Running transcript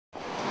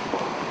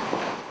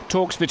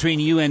Talks between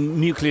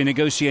UN nuclear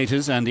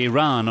negotiators and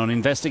Iran on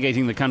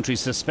investigating the country's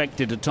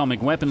suspected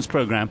atomic weapons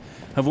program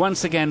have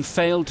once again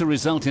failed to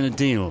result in a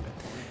deal.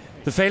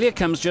 The failure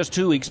comes just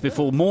 2 weeks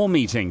before more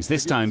meetings,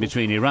 this time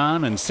between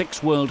Iran and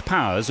 6 world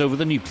powers over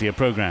the nuclear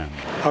program.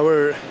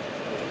 Our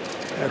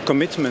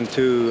commitment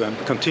to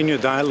continue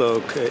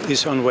dialogue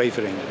is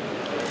unwavering.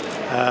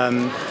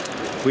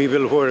 We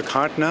will work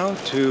hard now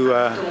to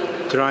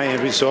try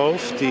and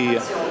resolve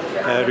the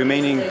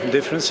remaining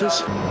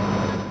differences.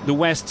 The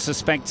West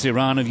suspects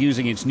Iran of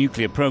using its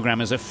nuclear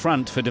program as a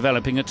front for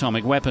developing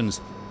atomic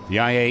weapons. The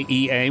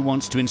IAEA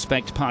wants to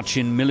inspect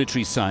Parchin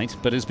military site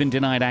but has been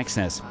denied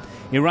access.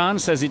 Iran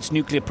says its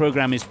nuclear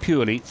program is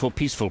purely for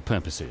peaceful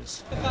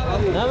purposes.